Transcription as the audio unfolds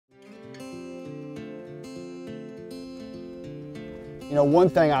You know, one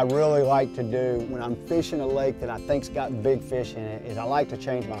thing I really like to do when I'm fishing a lake that I think's got big fish in it is I like to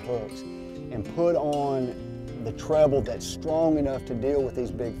change my hooks and put on the treble that's strong enough to deal with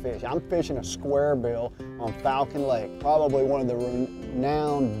these big fish. I'm fishing a square bill on Falcon Lake, probably one of the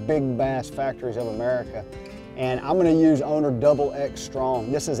renowned big bass factories of America. And I'm gonna use owner XX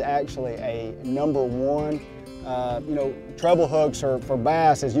strong. This is actually a #1. You know, treble hooks are, for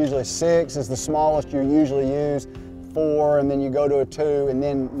bass is usually 6 is the smallest you usually use, 4, and then you go to a 2, and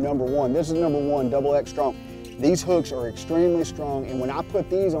then #1. This is #1, XX strong. These hooks are extremely strong, and when I put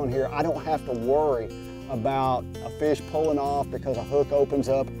these on here, I don't have to worry about a fish pulling off because a hook opens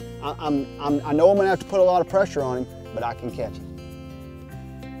up. I know I'm gonna have to put a lot of pressure on him, but I can catch him.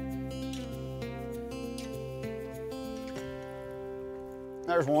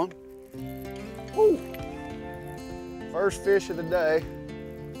 There's one. Woo. First fish of the day.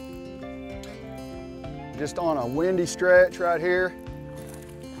 Just on a windy stretch right here.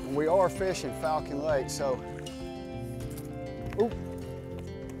 And we are fishing Falcon Lake, so. Ooh.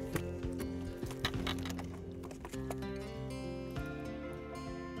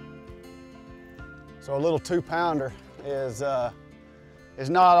 So a little 2-pounder is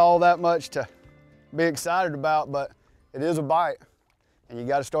not all that much to be excited about, but it is a bite, and you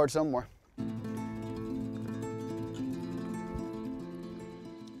got to start somewhere.